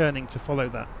immediately turning to follow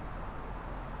that,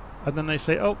 and then they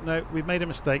say, oh no, we've made a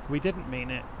mistake, we didn't mean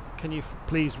it, can you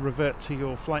please revert to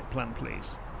your flight plan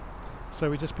please? So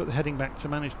we just put the heading back to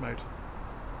managed mode,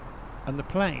 and the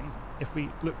plane, if we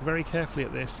look very carefully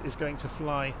at this, is going to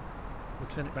fly, we'll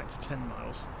turn it back to 10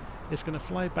 miles, it's going to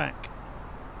fly back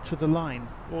to the line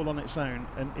all on its own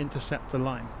and intercept the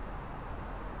line.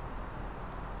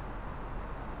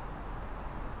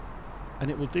 And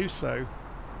it will do so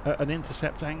at an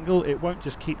intercept angle. It won't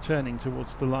just keep turning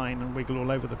towards the line and wiggle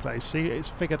all over the place. See, it's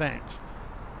figured out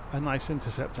a nice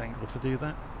intercept angle to do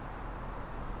that.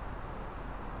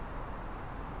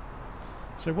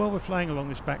 So while we're flying along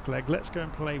this back leg, let's go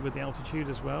and play with the altitude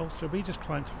as well. So we just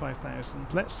climbed to 5,000.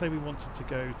 Let's say we wanted to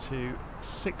go to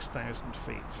 6,000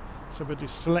 feet. So we'll do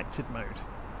selected mode.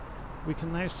 We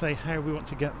can now say how we want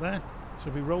to get there. So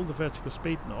we roll the vertical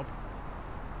speed knob,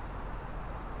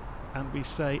 and we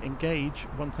say engage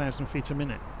 1,000 feet a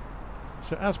minute.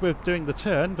 So as we're doing the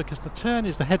turn, because the turn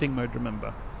is the heading mode,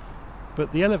 remember,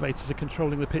 but the elevators are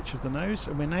controlling the pitch of the nose,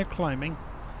 and we're now climbing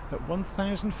at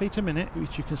 1,000 feet a minute,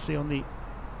 which you can see on the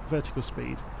vertical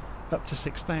speed up to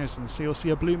 6,000. So you'll see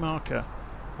a blue marker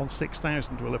on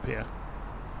 6,000 will appear.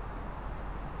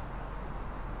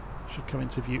 Should come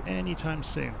into view anytime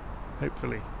soon,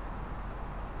 hopefully.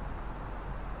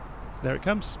 There it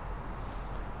comes.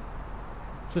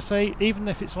 So say, even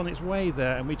if it's on its way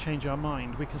there and we change our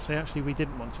mind, we can say actually we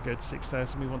didn't want to go to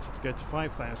 6,000, we wanted to go to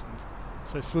 5,000.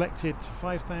 So selected to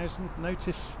 5,000,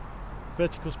 notice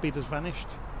vertical speed has vanished.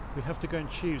 We have to go and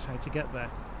choose how to get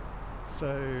there.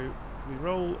 So we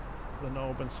roll the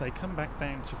knob and say come back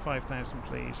down to 5,000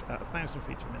 please at 1,000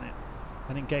 feet a minute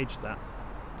and engage that.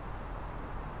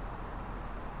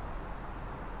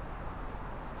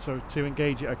 So to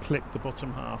engage it I click the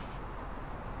bottom half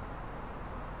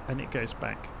and it goes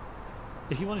back.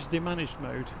 If you wanted to do managed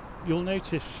mode, you'll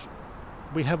notice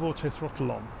we have auto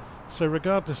throttle on. So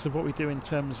regardless of what we do in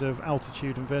terms of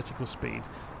altitude and vertical speed,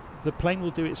 the plane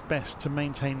will do its best to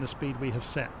maintain the speed we have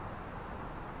set.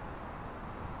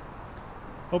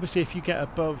 Obviously if you get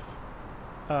above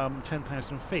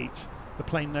 10,000 feet, the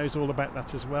plane knows all about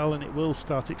that as well, and it will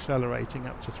start accelerating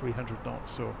up to 300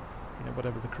 knots or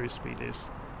whatever the cruise speed is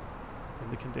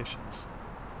in the conditions.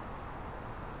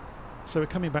 So we're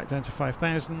coming back down to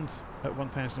 5,000 at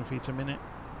 1,000 feet a minute.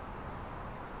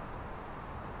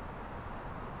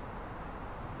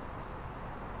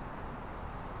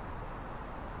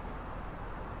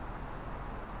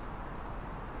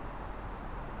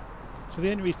 So the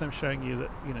only reason I'm showing you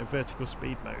that vertical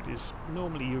speed mode is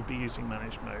normally you would be using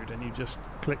managed mode and you just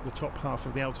click the top half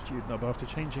of the altitude knob after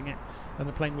changing it and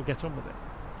the plane will get on with it.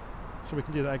 So we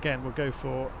can do that again. We'll go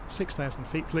for 6,000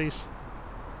 feet please,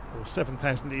 or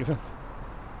 7,000 even.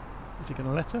 Is he going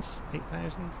to let us?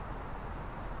 8,000?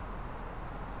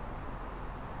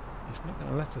 It's not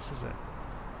going to let us, is it?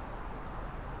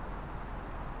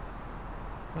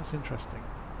 That's interesting.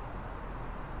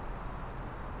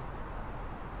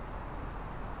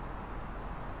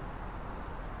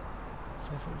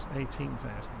 So if it was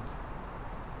 18,000.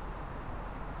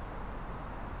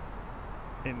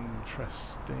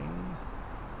 Interesting.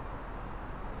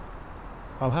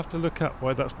 I'll have to look up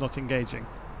why that's not engaging.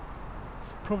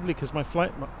 Probably because my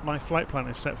flight plan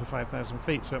is set for 5,000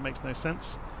 feet, so it makes no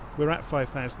sense. We're at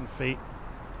 5,000 feet.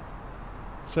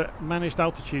 So managed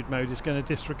altitude mode is going to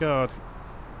disregard.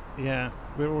 Yeah,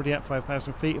 we're already at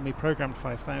 5,000 feet and we programmed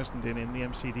 5,000 in the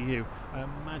MCDU. I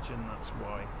imagine that's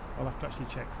why. I'll have to actually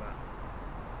check that.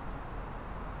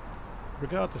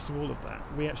 Regardless of all of that,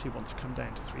 we actually want to come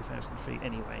down to 3,000 feet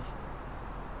anyway.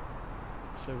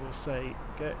 So we'll say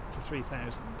get to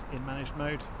 3,000 in managed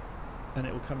mode and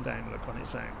it will come down, look, on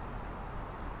its own.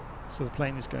 So the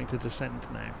plane is going to descend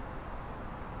now.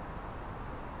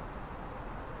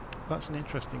 That's an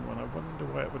interesting one. I wonder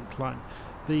why it wouldn't climb.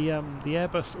 The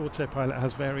Airbus autopilot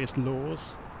has various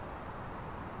laws.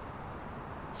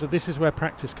 So this is where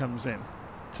practice comes in,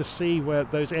 to see where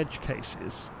those edge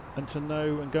cases and to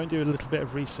know and go and do a little bit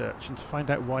of research and to find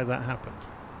out why that happened.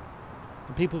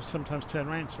 And people sometimes turn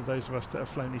around to those of us that have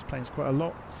flown these planes quite a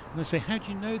lot and they say, how do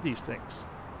you know these things?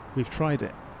 We've tried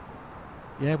it.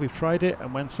 Yeah, we've tried it,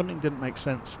 and when something didn't make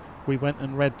sense, we went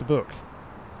and read the book.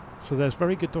 So there's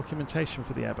very good documentation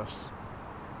for the Airbus.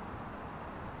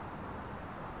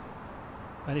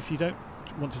 And if you don't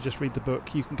want to just read the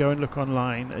book, you can go and look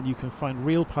online and you can find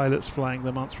real pilots flying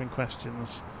them, answering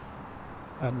questions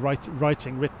and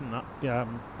writing written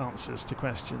answers to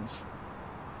questions.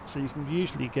 So you can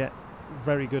usually get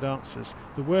very good answers.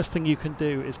 The worst thing you can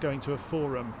do is going to a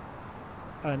forum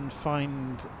and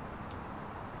find...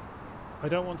 I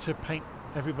don't want to paint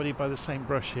everybody by the same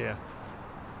brush here.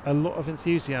 A lot of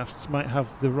enthusiasts might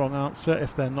have the wrong answer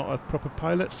if they're not a proper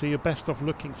pilot, so you're best off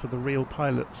looking for the real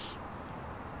pilots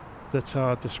that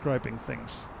are describing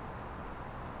things.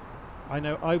 I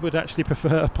know I would actually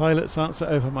prefer a pilot's answer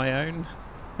over my own.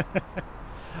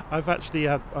 I've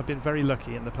been very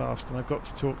lucky in the past, and I've got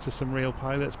to talk to some real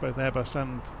pilots, both Airbus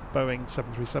and Boeing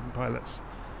 737 pilots,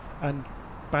 and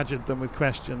badgered them with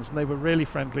questions, and they were really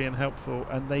friendly and helpful,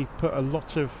 and they put a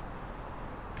lot of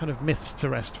kind of myths to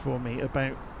rest for me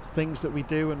about things that we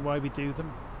do and why we do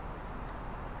them.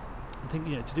 I think,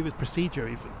 to do with procedure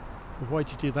even. Why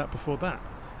did you do that before that?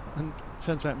 And it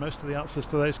turns out most of the answers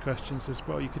to those questions is,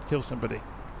 well, you could kill somebody.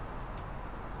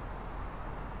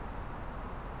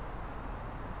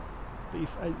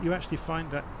 But you actually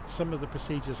find that some of the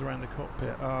procedures around the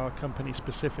cockpit are company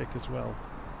specific as well.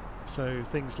 So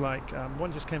things like,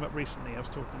 one just came up recently, I was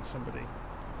talking to somebody.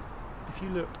 If you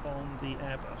look on the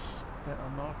Airbus, there are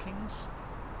markings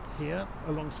here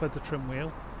alongside the trim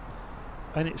wheel,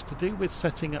 and it's to do with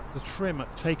setting up the trim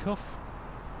at takeoff,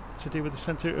 to do with the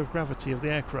centre of gravity of the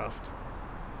aircraft.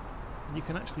 And you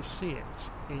can actually see it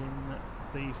in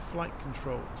the flight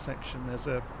control section, there's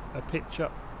a pitch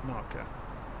up marker.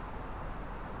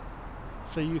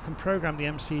 So you can program the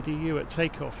MCDU at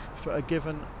takeoff for a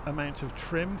given amount of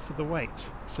trim for the weight.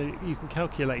 So you can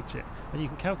calculate it, and you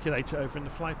can calculate it over in the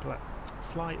flight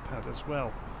pad as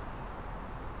well.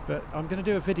 But I'm going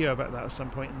to do a video about that at some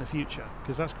point in the future,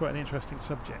 because that's quite an interesting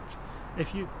subject.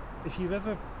 If you've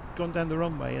ever gone down the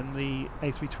runway in the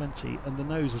A320 and the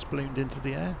nose has ballooned into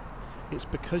the air, it's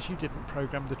because you didn't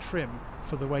program the trim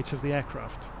for the weight of the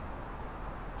aircraft.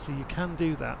 So you can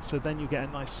do that, so then you get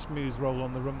a nice smooth roll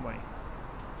on the runway.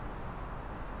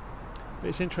 But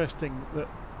it's interesting that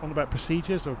on about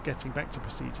procedures, or getting back to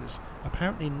procedures,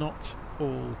 apparently not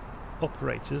all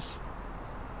operators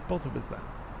bother with that.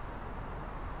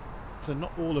 So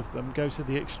not all of them go to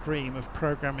the extreme of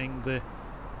programming the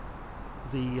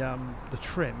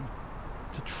trim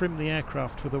to trim the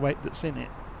aircraft for the weight that's in it.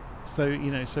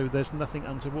 So so there's nothing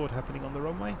untoward happening on the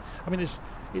runway. I mean,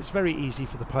 it's very easy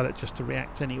for the pilot just to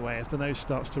react anyway. If the nose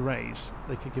starts to raise,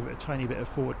 they could give it a tiny bit of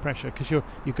forward pressure, because you're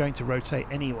going to rotate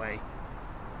anyway.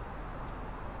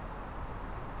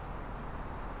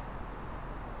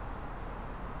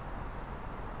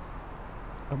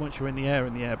 And once you're in the air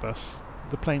in the Airbus,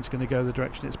 the plane's going to go the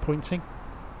direction it's pointing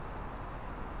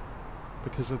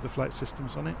because of the flight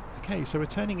systems on it. Okay, so we're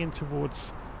turning in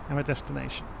towards our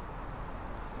destination.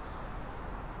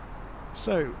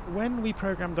 So when we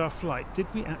programmed our flight, did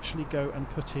we actually go and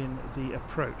put in the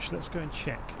approach? Let's go and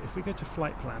check. If we go to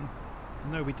flight plan,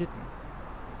 no, we didn't.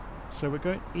 So we're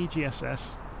going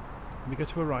EGSS, and we go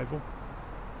to arrival.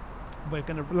 We're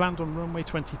going to land on runway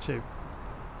 22.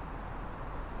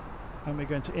 And we're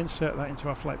going to insert that into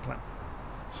our flight plan.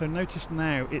 So notice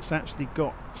now it's actually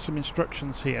got some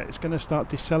instructions here. It's going to start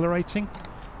decelerating,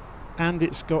 and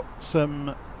it's got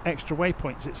some extra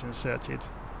waypoints it's inserted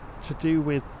to do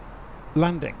with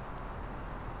landing.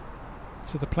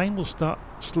 So the plane will start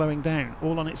slowing down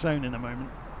all on its own in a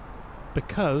moment,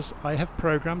 because I have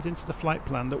programmed into the flight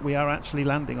plan that we are actually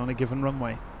landing on a given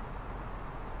runway.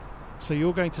 So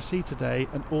you're going to see today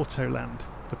an auto land.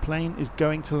 The plane is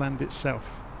going to land itself.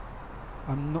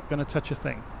 I'm not going to touch a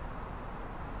thing.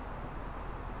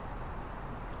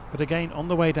 But again, on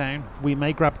the way down, we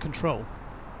may grab control.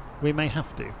 We may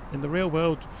have to. In the real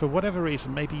world, for whatever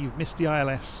reason, maybe you've missed the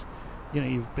ILS,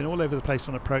 you've been all over the place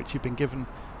on approach, you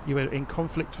were in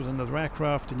conflict with another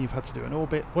aircraft and you've had to do an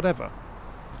orbit, whatever.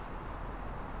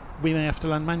 We may have to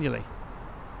land manually.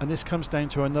 And this comes down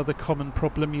to another common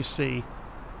problem you see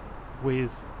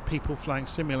with people flying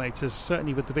simulators,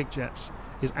 certainly with the big jets,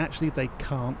 is actually they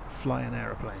can't fly an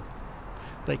aeroplane.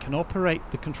 They can operate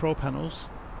the control panels,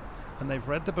 and they've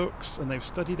read the books and they've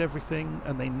studied everything,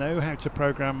 and they know how to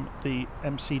program the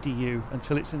MCDU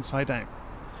until it's inside out.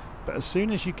 But as soon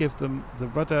as you give them the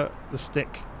rudder, the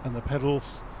stick and the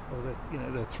pedals, or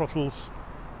the throttles,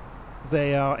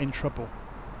 they are in trouble.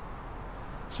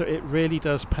 So it really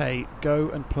does pay. Go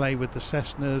and play with the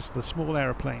Cessnas, the small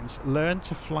aeroplanes. Learn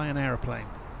to fly an aeroplane,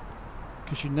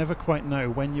 because you never quite know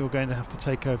when you're going to have to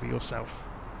take over yourself.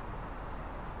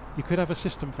 You could have a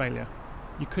system failure.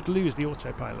 You could lose the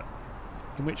autopilot,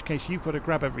 in which case you've got to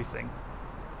grab everything,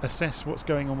 assess what's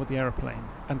going on with the aeroplane,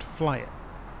 and fly it.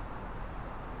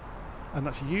 And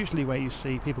that's usually where you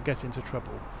see people get into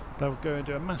trouble. They'll go and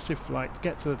do a massive flight,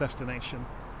 get to the destination,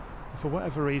 and for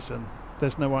whatever reason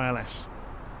there's no ILS,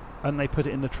 and they put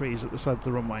it in the trees at the side of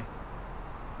the runway.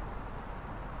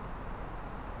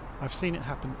 I've seen it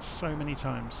happen so many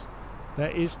times. There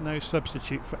is no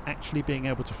substitute for actually being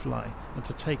able to fly and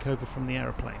to take over from the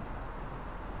aeroplane.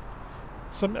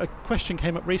 A question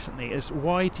came up recently is,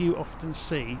 why do you often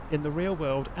see in the real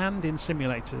world and in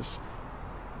simulators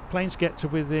planes get to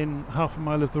within half a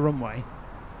mile of the runway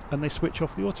and they switch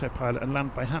off the autopilot and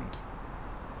land by hand?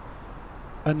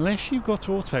 Unless you've got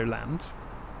auto land,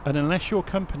 and unless your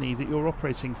company that you're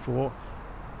operating for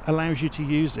allows you to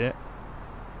use it,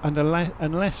 and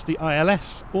unless the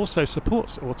ILS also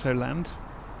supports auto land,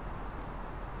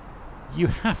 you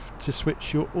have to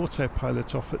switch your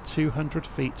autopilot off at 200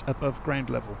 feet above ground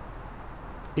level.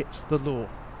 It's the law.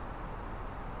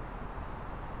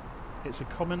 It's a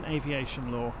common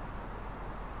aviation law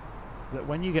that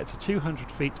when you get to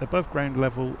 200 feet above ground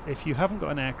level, if you haven't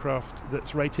got an aircraft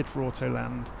that's rated for auto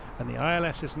land and the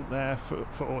ILS isn't there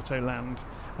for auto land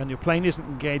and your plane isn't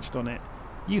engaged on it,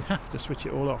 you have to switch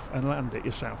it all off and land it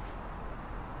yourself.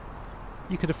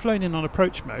 You could have flown in on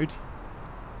approach mode,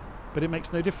 but it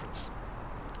makes no difference.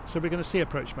 So we're going to see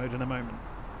approach mode in a moment.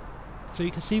 So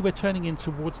you can see we're turning in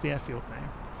towards the airfield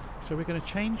now. So we're going to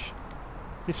change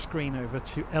this screen over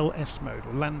to LS mode,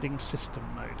 or landing system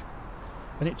mode.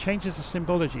 and it changes the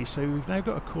symbology. So we've now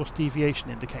got a course deviation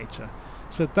indicator.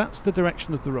 So that's the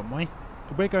direction of the runway.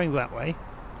 We're going that way,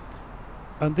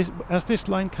 and as this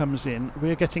line comes in,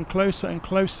 we're getting closer and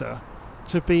closer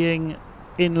to being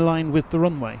in line with the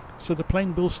runway. So the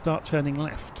plane will start turning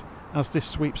left as this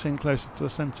sweeps in closer to the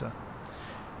centre.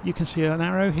 You can see an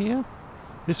arrow here.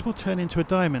 This will turn into a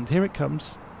diamond. Here it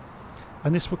comes,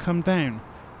 and this will come down.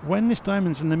 When this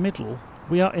diamond's in the middle,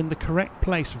 we are in the correct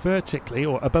place vertically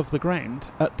or above the ground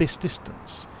at this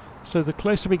distance. So the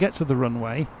closer we get to the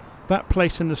runway, that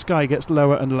place in the sky gets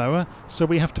lower and lower, so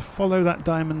we have to follow that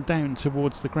diamond down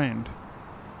towards the ground.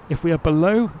 If we are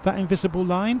below that invisible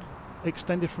line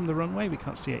extended from the runway, we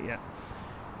can't see it yet.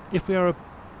 If we are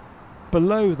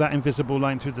below that invisible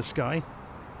line through the sky,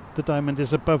 the diamond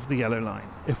is above the yellow line.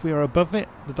 If we are above it,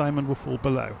 the diamond will fall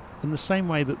below, in the same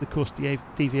way that the course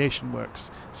deviation works.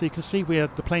 So you can see the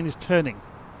plane is turning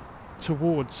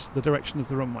towards the direction of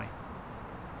the runway.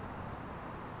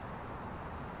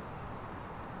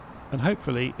 And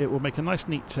hopefully it will make a nice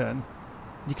neat turn.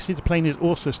 You can see the plane is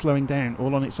also slowing down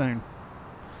all on its own.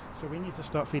 So we need to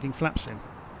start feeding flaps in.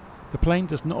 The plane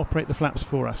does not operate the flaps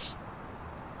for us.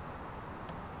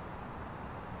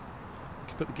 We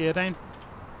can put the gear down.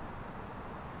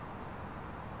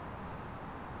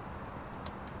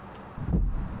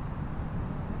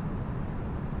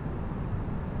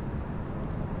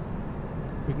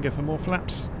 We can go for more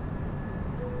flaps.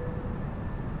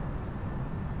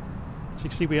 So you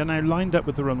can see we are now lined up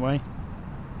with the runway,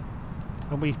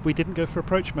 and we didn't go for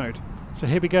approach mode. So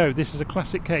here we go. This is a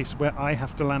classic case where I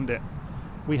have to land it.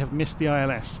 We have missed the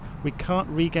ILS. We can't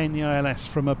regain the ILS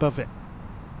from above it.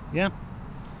 Yeah?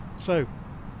 So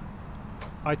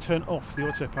I turn off the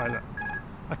autopilot.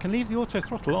 I can leave the auto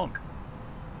throttle on.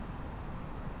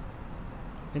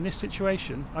 In this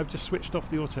situation, I've just switched off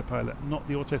the autopilot, not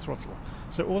the auto throttle.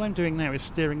 So all I'm doing now is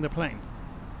steering the plane.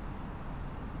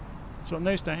 So I'm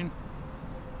nose down.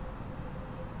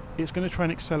 It's going to try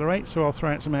and accelerate, so I'll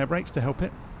throw out some air brakes to help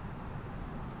it.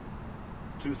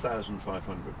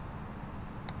 2,500.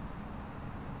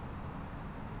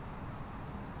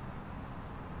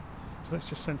 So let's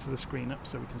just centre the screen up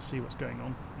so we can see what's going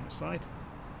on outside.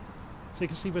 So you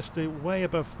can see we're still way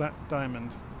above that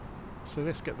diamond. So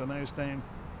let's get the nose down.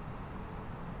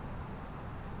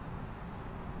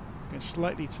 Going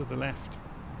slightly to the left.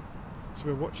 So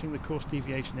we're watching the course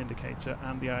deviation indicator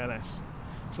and the ILS.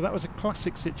 So that was a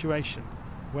classic situation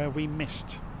where we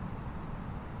missed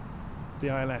the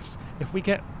ILS. If we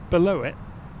get below it,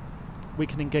 we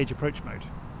can engage approach mode.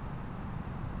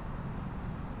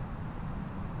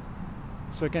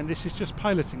 So again, this is just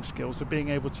piloting skills of being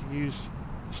able to use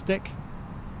the stick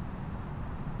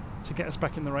to get us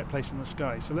back in the right place in the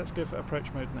sky. So let's go for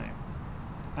approach mode now.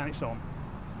 And it's on.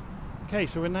 Okay,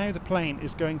 so now the plane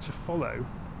is going to follow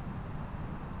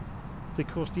the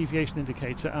course deviation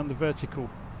indicator and the vertical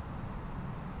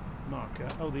marker.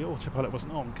 Oh, the autopilot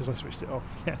wasn't on because I switched it off.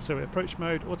 Yeah, so approach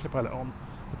mode, autopilot on.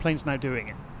 The plane's now doing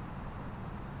it.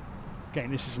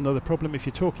 Again, this is another problem if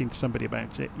you're talking to somebody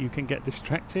about it. You can get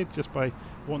distracted just by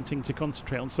wanting to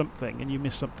concentrate on something and you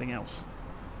miss something else.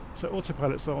 So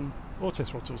autopilot's on, auto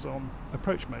throttle's on,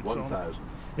 approach mode's 1,000. on.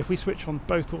 If we switch on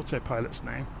both autopilots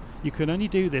now, you can only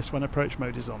do this when approach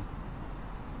mode is on.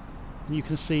 And you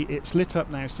can see it's lit up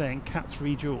now saying CATS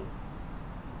redual.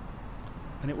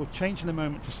 And it will change in a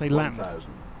moment to say land.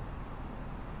 1,000.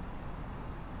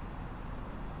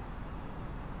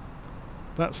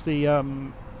 That's the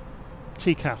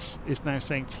TCAS is now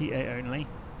saying TA only,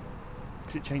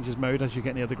 because it changes mode as you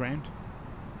get near the ground.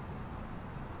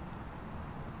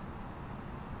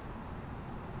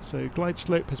 So glide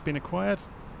slope has been acquired.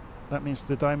 That means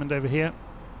the diamond over here.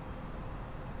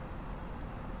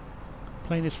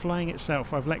 Plane is flying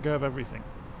itself. I've let go of everything.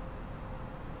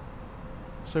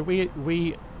 So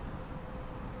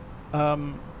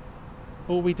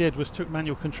all we did was took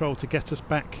manual control to get us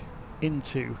back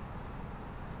into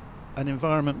an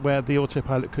environment where the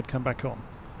autopilot could come back on,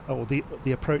 or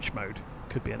the approach mode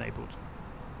could be enabled.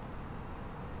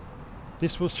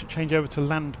 This will change over to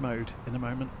land mode in a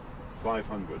moment.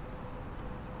 500.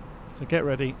 So get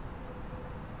ready.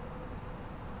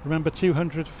 Remember,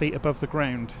 200 feet above the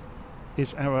ground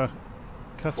is our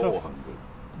cutoff. 400.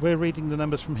 We're reading the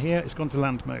numbers from here. It's gone to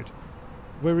land mode.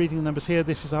 We're reading the numbers here.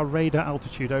 This is our radar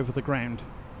altitude over the ground.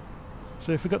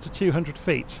 So if we got to 200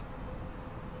 feet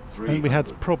 300. and we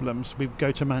had problems, we'd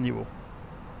go to manual.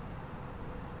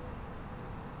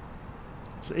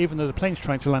 So even though the plane's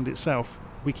trying to land itself,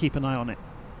 we keep an eye on it.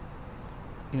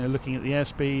 You know, looking at the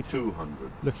airspeed,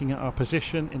 200. looking at our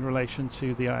position in relation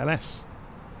to the ILS.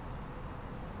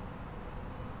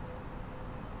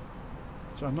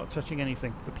 So I'm not touching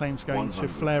anything. The plane's going 100. to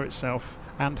flare itself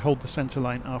and hold the centre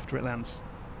line after it lands.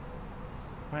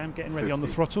 I am getting ready on the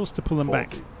 50, throttles to pull them 40,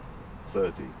 back.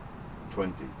 30,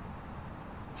 20,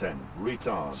 10,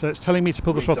 retard. So it's telling me to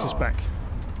pull the throttles Retard. back.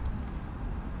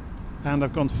 And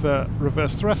I've gone for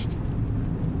reverse thrust.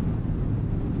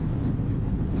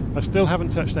 I still haven't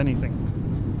touched anything.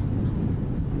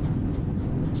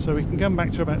 So we can come back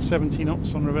to about 70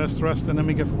 knots on reverse thrust, and then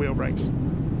we go for wheel brakes.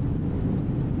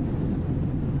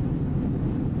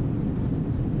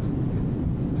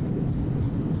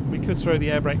 We could throw the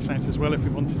air brakes out as well if we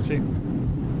wanted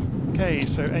to. Okay,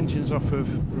 so engines off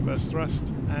of reverse thrust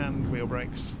and wheel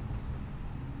brakes.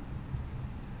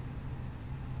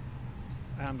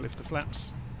 And lift the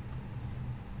flaps.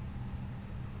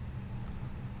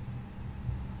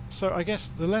 So I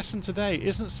guess the lesson today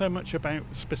isn't so much about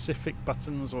specific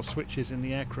buttons or switches in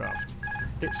the aircraft.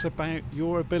 It's about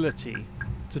your ability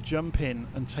to jump in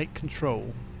and take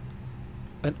control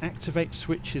and activate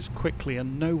switches quickly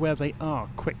and know where they are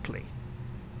quickly,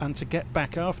 and to get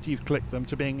back after you've clicked them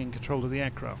to being in control of the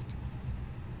aircraft.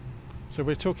 So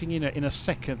we're talking, in a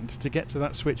second to get to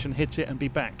that switch and hit it and be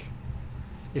back.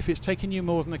 If it's taken you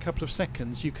more than a couple of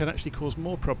seconds, you can actually cause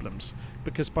more problems,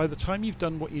 because by the time you've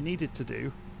done what you needed to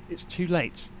do, it's too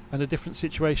late and a different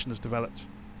situation has developed.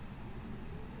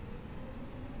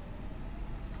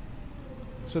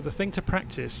 So the thing to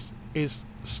practice is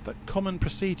common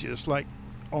procedures, like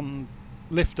on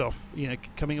liftoff,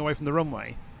 coming away from the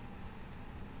runway.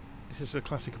 This is a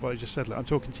classic of what I just said. Like, I'm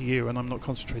talking to you and I'm not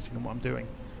concentrating on what I'm doing.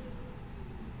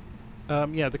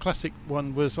 Yeah, the classic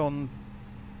one was on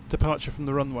departure from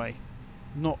the runway,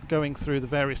 not going through the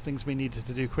various things we needed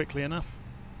to do quickly enough.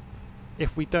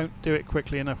 If we don't do it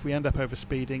quickly enough, we end up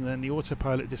overspeeding, then the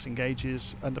autopilot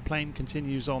disengages and the plane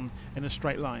continues on in a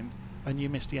straight line, and you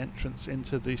miss the entrance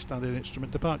into the standard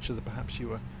instrument departure that perhaps you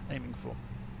were aiming for.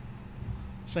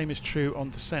 Same is true on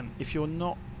descent. If you're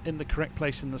not in the correct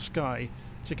place in the sky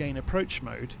to gain approach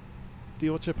mode, the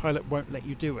autopilot won't let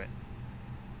you do it.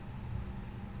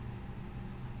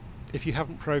 If you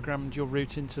haven't programmed your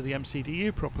route into the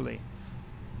MCDU properly,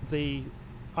 the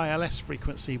ILS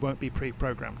frequency won't be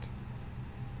pre-programmed.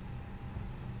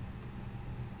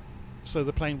 So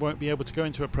the plane won't be able to go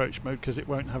into approach mode because it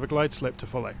won't have a glide slope to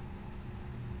follow.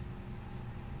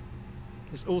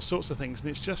 There's all sorts of things, and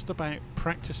it's just about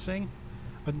practicing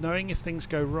and knowing if things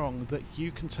go wrong that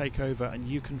you can take over and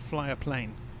you can fly a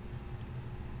plane.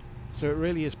 So it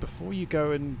really is, before you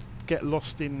go and get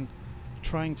lost in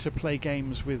trying to play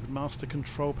games with master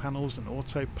control panels and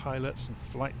autopilots and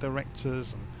flight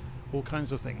directors and all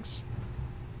kinds of things,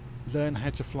 learn how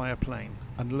to fly a plane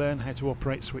and learn how to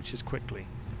operate switches quickly.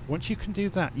 Once you can do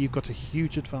that, you've got a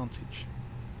huge advantage.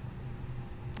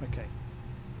 Okay.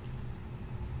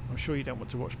 I'm sure you don't want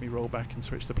to watch me roll back and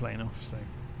switch the plane off, so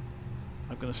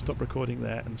I'm going to stop recording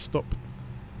there and stop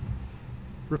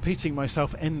repeating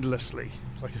myself endlessly,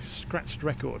 like a scratched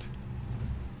record.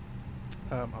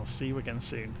 I'll see you again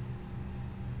soon.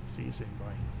 See you soon,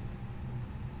 bye.